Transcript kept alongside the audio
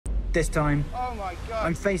This time, oh my God,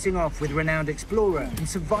 I'm facing off with renowned explorer and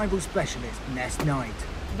survival specialist Ness Knight.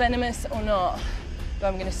 Venomous or not, but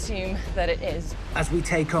I'm going to assume that it is. As we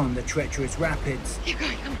take on the treacherous rapids, Keep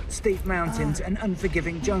going, come on. steep mountains and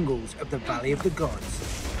unforgiving jungles of the Valley of the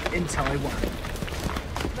Gods in Taiwan.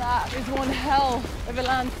 That is one hell of a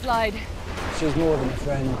landslide. she's more than a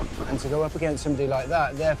friend, and to go up against somebody like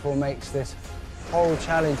that therefore makes this whole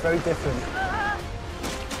challenge very different.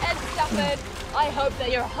 Ed Stafford, I hope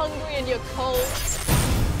that you're hungry and you're cold.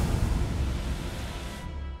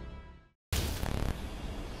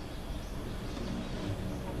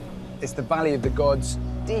 It's the Valley of the Gods,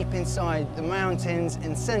 deep inside the mountains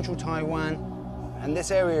in central Taiwan. And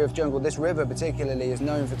this area of jungle, this river particularly, is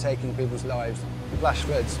known for taking people's lives. Flash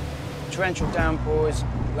floods, torrential downpours,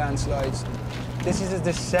 landslides. This is a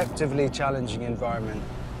deceptively challenging environment.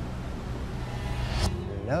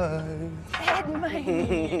 Hello. Ed,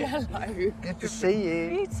 mate. Hello. Good to see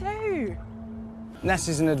you. You too. Ness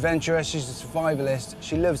is an adventurer, she's a survivalist,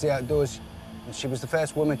 she loves the outdoors. And she was the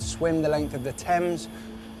first woman to swim the length of the Thames.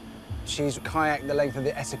 She's kayaked the length of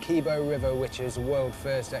the Essequibo River, which is a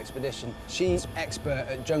world-first expedition. She's expert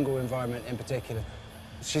at jungle environment in particular.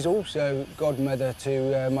 She's also godmother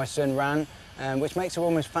to my son, Ran, which makes her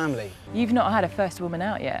almost family. You've not had a first woman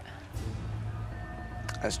out yet.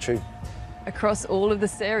 That's true. Across all of the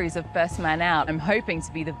series of First Man Out, I'm hoping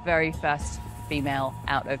to be the very first female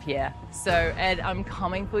out of here. So, Ed, I'm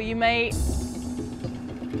coming for you, mate.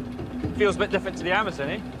 Feels a bit different to the Amazon,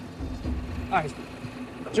 eh? Oh, it's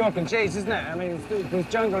chalk and cheese, isn't it? I mean, there's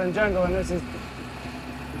jungle and jungle, and this is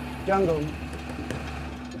jungle.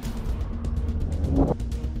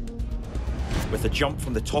 With a jump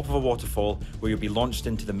from the top of a waterfall where you'll be launched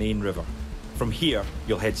into the main river. From here,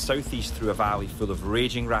 you'll head southeast through a valley full of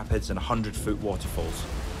raging rapids and 100-foot waterfalls.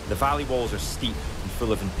 The valley walls are steep and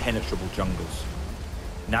full of impenetrable jungles.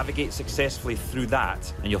 Navigate successfully through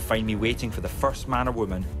that, and you'll find me waiting for the first man or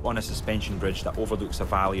woman on a suspension bridge that overlooks a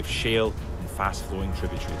valley of shale and fast-flowing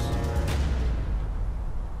tributaries.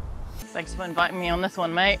 Thanks for inviting me on this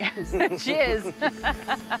one, mate. Cheers.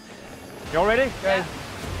 You all ready? Yeah.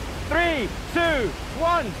 3, 2,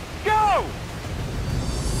 1, go!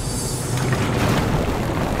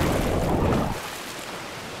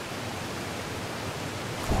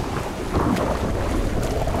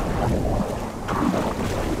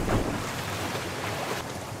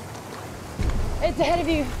 Ed's ahead of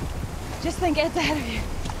you. Just think Ed's ahead of you.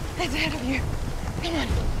 Ed's ahead of you. Come on,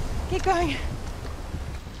 keep going.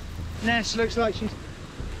 Ness looks like she's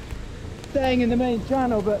staying in the main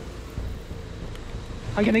channel, but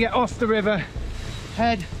I'm going to get off the river,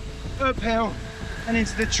 head uphill and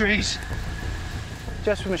into the trees.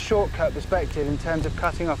 Just from a shortcut perspective in terms of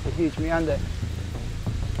cutting off the huge meander.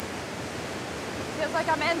 Feels like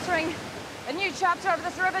I'm entering a new chapter of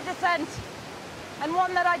this river descent, and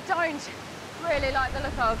one that I don't really like the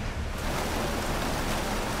look of.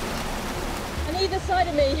 On either side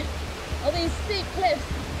of me are these steep cliffs.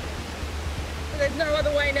 But there's no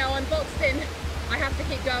other way now, I'm boxed in. I have to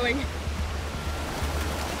keep going.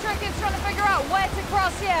 The trick is trying to figure out where to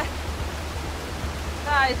cross here.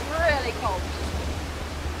 That is really cold.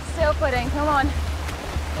 Still footing, come on.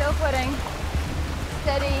 Still footing.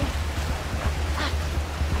 Steady.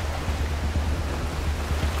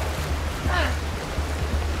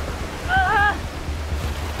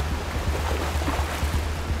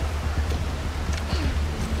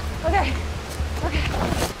 Okay, okay.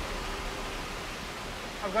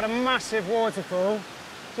 I've got a massive waterfall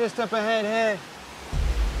just up ahead here.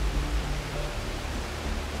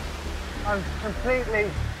 I'm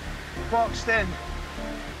completely boxed in.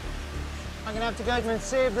 I'm gonna have to go and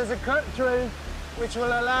see if there's a cut through which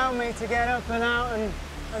will allow me to get up and out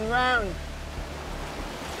and round.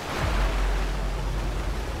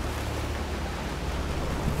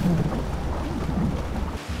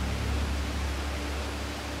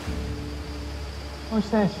 What's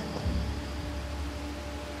this?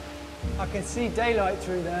 I can see daylight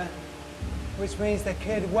through there, which means there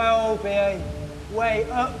could well be a way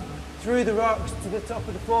up through the rocks to the top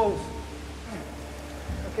of the falls.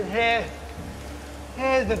 I can hear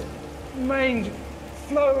the main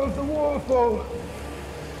flow of the waterfall.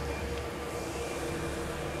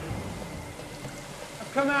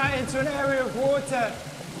 I've come out into an area of water.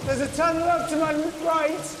 There's a tunnel up to my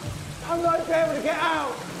right. I'm not be able to get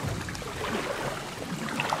out.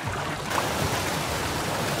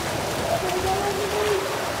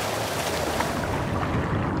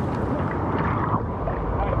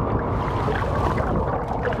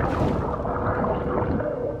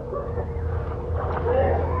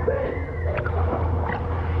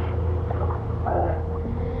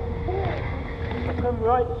 Come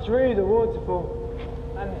right through the waterfall,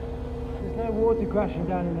 and there's no water crashing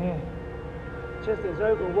down in here. Just this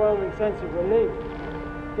overwhelming sense of relief.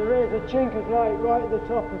 There is a chink of light right at the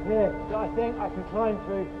top of here that I think I can climb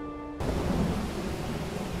through.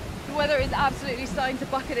 The weather is absolutely starting to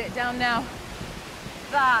bucket it down now.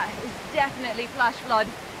 That is definitely flash flood,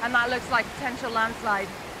 and that looks like potential landslide.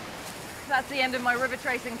 That's the end of my river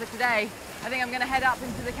tracing for today. I think I'm going to head up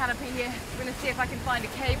into the canopy here. I'm going to see if I can find a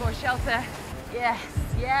cave or shelter. Yes,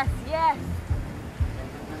 yes, yes.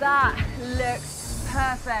 That looks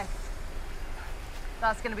perfect.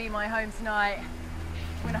 That's going to be my home tonight.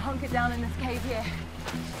 I'm going to hunker down in this cave here.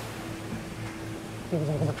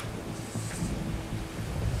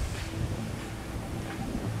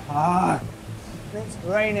 It's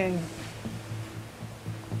raining.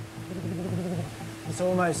 It's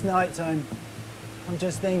almost night time. I'm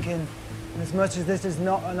just thinking, as much as this is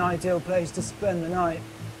not an ideal place to spend the night,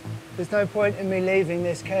 there's no point in me leaving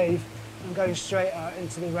this cave and going straight out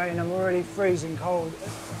into the rain. I'm already freezing cold.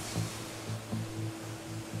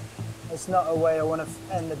 It's not a way I want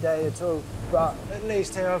to end the day at all, but at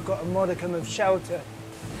least here I've got a modicum of shelter.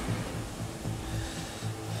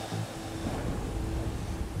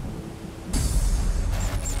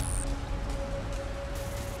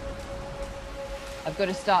 I've got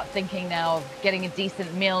to start thinking now of getting a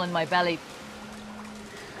decent meal in my belly.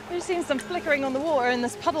 I've just seen some flickering on the water in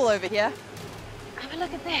this puddle over here. Have a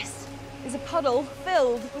look at this. There's a puddle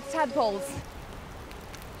filled with tadpoles.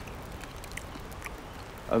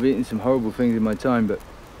 I've eaten some horrible things in my time, but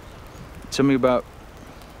something about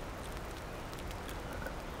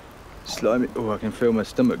slimy. Oh, I can feel my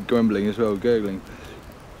stomach grumbling as well, gurgling.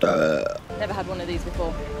 Never had one of these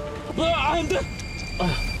before.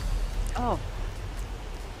 Oh.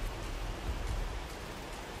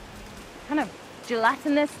 Kind of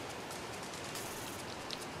gelatinous.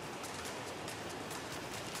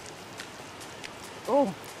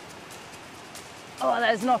 Oh. Oh,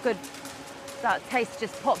 that is not good. That taste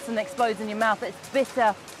just pops and explodes in your mouth. It's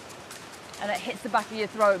bitter. And it hits the back of your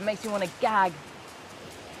throat. It makes you want to gag.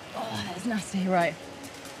 Oh, that is nasty, right.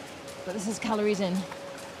 But this is calories in.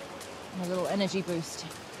 And a little energy boost.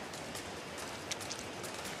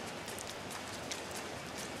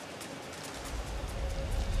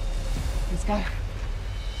 Let's go.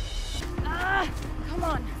 Ah, come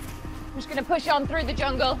on. I'm just gonna push on through the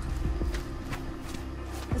jungle.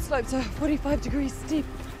 The slopes are 45 degrees steep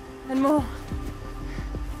and more.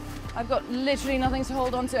 I've got literally nothing to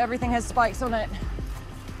hold on to. Everything has spikes on it.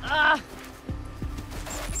 Ah!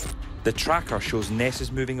 The tracker shows Ness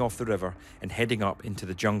is moving off the river and heading up into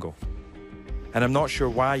the jungle. And I'm not sure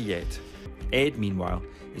why yet. Ed, meanwhile,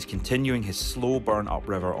 is continuing his slow burn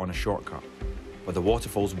upriver on a shortcut, but the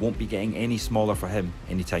waterfalls won't be getting any smaller for him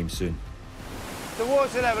anytime soon. The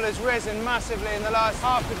water level has risen massively in the last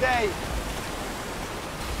half a day.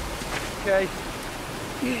 Okay.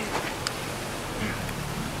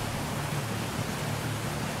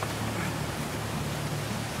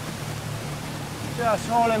 Just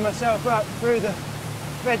hauling myself up through the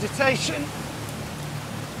vegetation.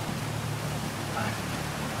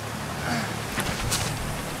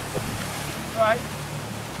 Right.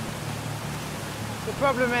 The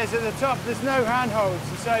problem is at the top there's no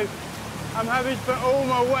handholds, so I'm having to put all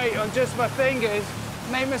my weight on just my fingers,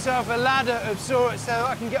 make myself a ladder of sorts so that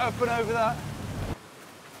I can get up and over that.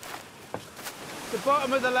 The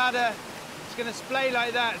bottom of the ladder is going to splay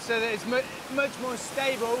like that so that it's much more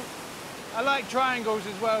stable. I like triangles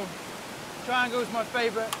as well. Triangle's my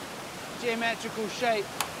favourite geometrical shape.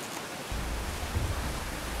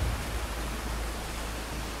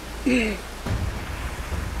 It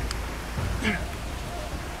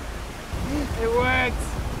worked.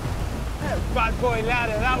 Bad boy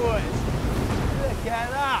ladder, that was. Look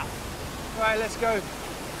at that. Right, let's go.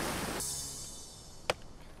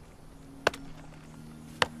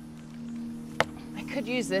 I could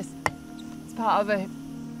use this as part of a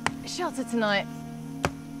shelter tonight.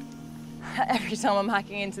 Every time I'm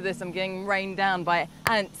hacking into this, I'm getting rained down by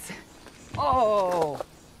ants. Oh,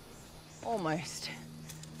 almost.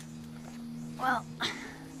 Well,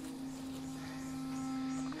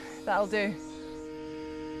 that'll do.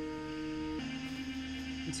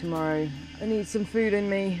 And tomorrow, I need some food in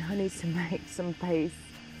me. I need to make some pace.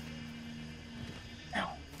 Ow.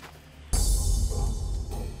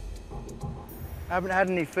 I haven't had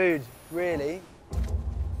any food, really.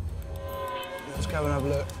 Let's go and have a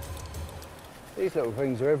look. These little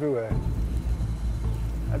things are everywhere.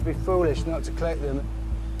 I'd be foolish not to collect them,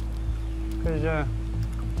 because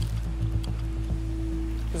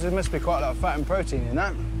there must be quite a lot of fat and protein in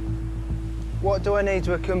that. What do I need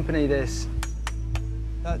to accompany this?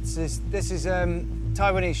 This is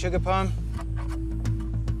Taiwanese sugar palm.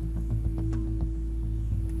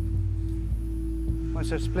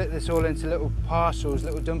 Once I've split this all into little parcels,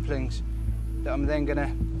 little dumplings, that I'm then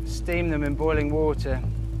gonna steam them in boiling water.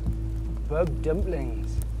 Bug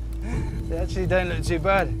dumplings. They actually don't look too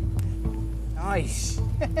bad. Nice.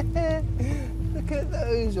 Look at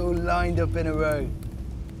those all lined up in a row.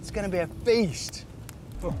 It's gonna be a feast.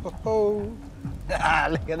 Ah,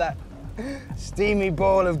 look at that. Steamy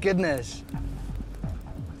ball of goodness.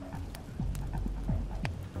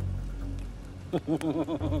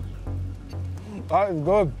 That is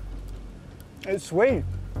good. It's sweet.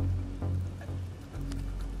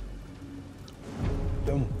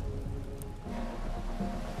 Done.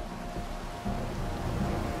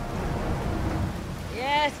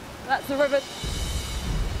 Yes, that's the river.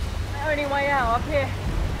 The only way out up here.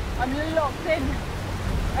 I'm locked in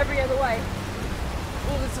every other way.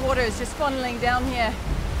 All this water is just funneling down here.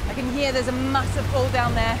 I can hear there's a massive fall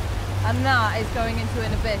down there, and that is going into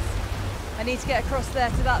an abyss. I need to get across there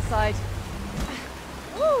to that side.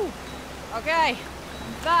 Woo! Okay,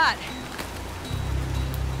 that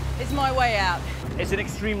is my way out. It's an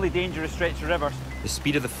extremely dangerous stretch of river. The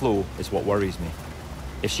speed of the flow is what worries me.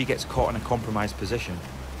 If she gets caught in a compromised position,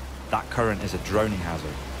 that current is a drowning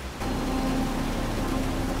hazard.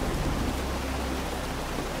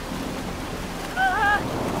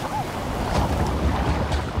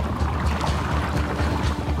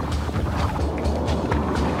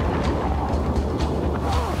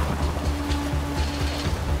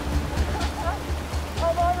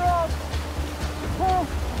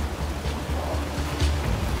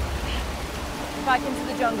 Back into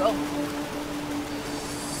the jungle.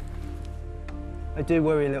 I do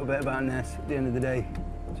worry a little bit about Ness at the end of the day.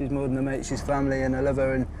 She's more than a mate, she's family, and I love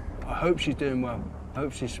her, and I hope she's doing well. I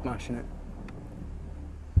hope she's smashing it.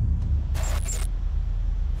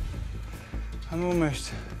 I'm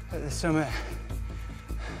almost at the summit.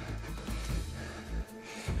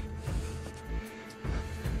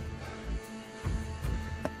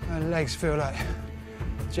 My legs feel like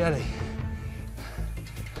jelly.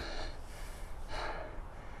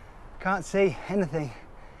 Can't see anything.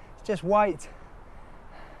 It's just white.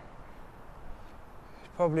 It's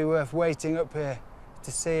probably worth waiting up here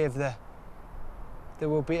to see if there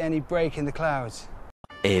will be any break in the clouds.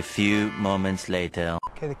 A few moments later.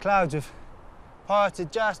 Okay, the clouds have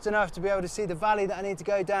parted just enough to be able to see the valley that I need to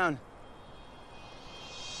go down.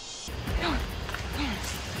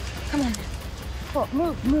 Come on. Oh,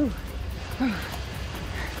 move, move.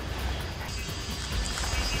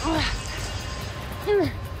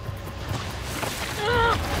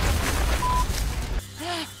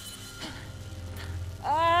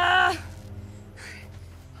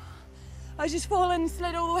 I just fallen and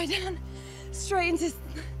slid all the way down, straight into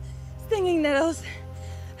stinging nettles,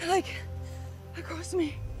 like across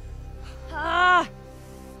me. I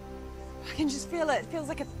can just feel it. It feels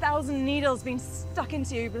like 1,000 needles being stuck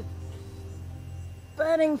into you, but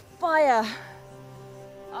burning fire.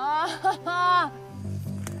 I've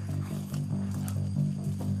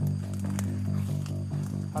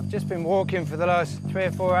just been walking for the last 3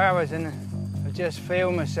 or 4 hours and I just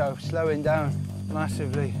feel myself slowing down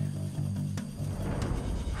massively.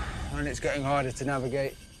 And it's getting harder to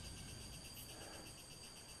navigate.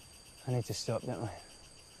 I need to stop, don't I?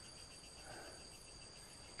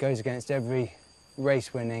 It goes against every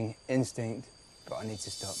race-winning instinct, but I need to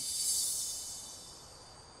stop.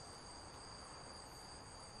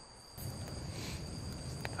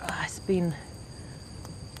 It's been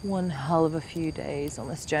one hell of a few days on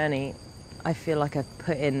this journey. I feel like I've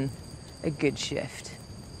put in a good shift.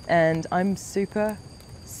 And I'm super,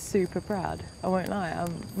 super proud. I won't lie,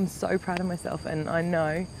 I'm so proud of myself, and I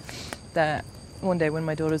know that one day when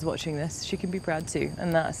my daughter's watching this, she can be proud too,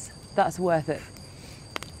 and that's worth it.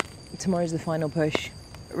 Tomorrow's the final push.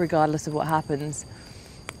 Regardless of what happens,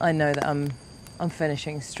 I know that I'm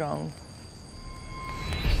finishing strong.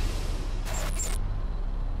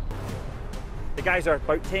 The guys are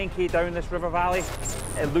about 10k down this river valley.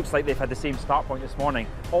 It looks like they've had the same start point this morning,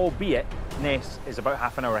 albeit Ness is about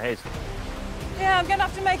half an hour ahead. Yeah, I'm gonna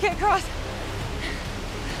have to make it across.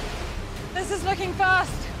 This is looking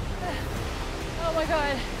fast. Oh my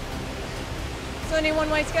God. There's only one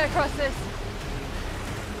way to get across this.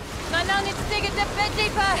 And I now need to dig a bit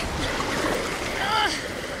deeper.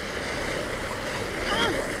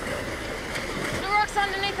 The rocks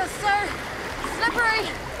underneath are so slippery.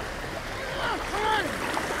 Come on.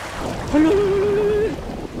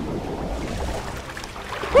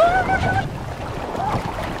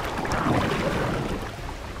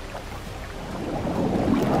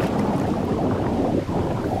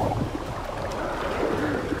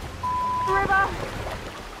 River.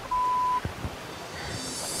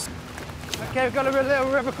 Okay, we've got a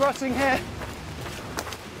little river crossing here.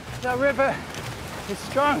 That river is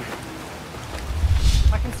strong.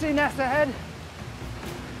 I can see Ness ahead.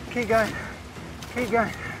 Keep going. Keep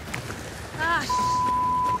going.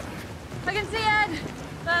 Ah, I can see Ed.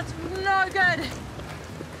 That's no good.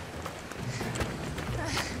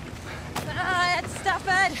 Ed, stop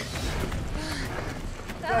Ed.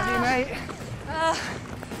 Love you, mate.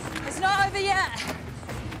 It's not over yet.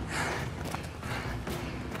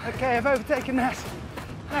 Okay, I've overtaken Ness.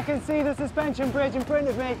 I can see the suspension bridge in front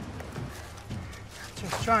of me.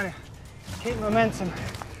 Just trying to keep momentum.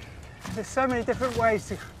 There's so many different ways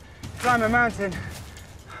to climb a mountain.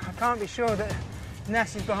 I can't be sure that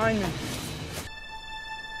Ness is behind me.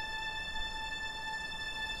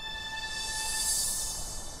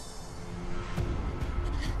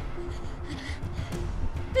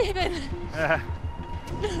 Stephen!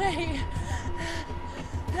 Mate.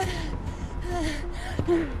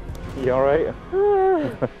 You all right?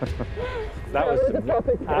 That was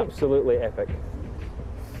absolutely epic.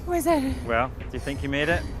 Where's Ed? Well, do you think you made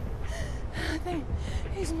it? I think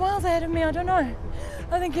he's miles ahead of me, I don't know.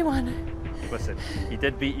 I think he won. Listen, he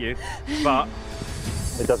did beat you, but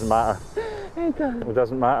it doesn't matter. It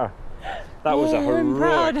doesn't matter. That was a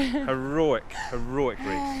heroic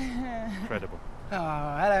race. Incredible.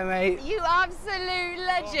 Oh, hello, mate. You absolute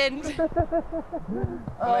legend.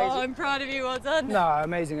 I'm proud of you, well done. No,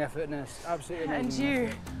 amazing effort, Ness. Absolutely amazing. And you.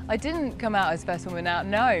 Effort. I didn't come out as first woman out,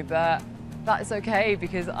 no, but that's okay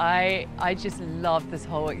because I just loved this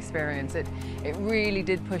whole experience. It really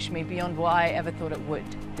did push me beyond what I ever thought it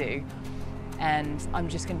would do. And I'm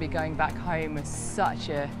just going to be going back home with such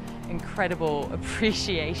a incredible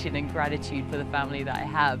appreciation and gratitude for the family that I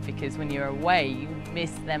have, because when you're away, you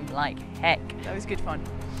miss them like heck. That was good fun.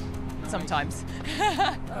 Sometimes.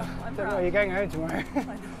 I'm proud. You're going home tomorrow.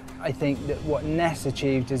 I think that what Ness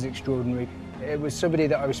achieved is extraordinary. It was somebody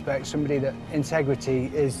that I respect, somebody that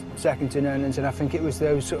integrity is second to none, and I think it was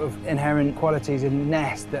those sort of inherent qualities in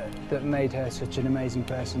Ness that made her such an amazing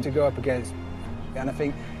person to go up against. And I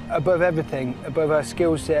think above everything, above her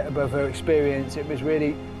skill set, above her experience, it was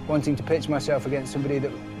really wanting to pitch myself against somebody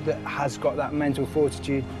that has got that mental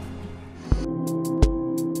fortitude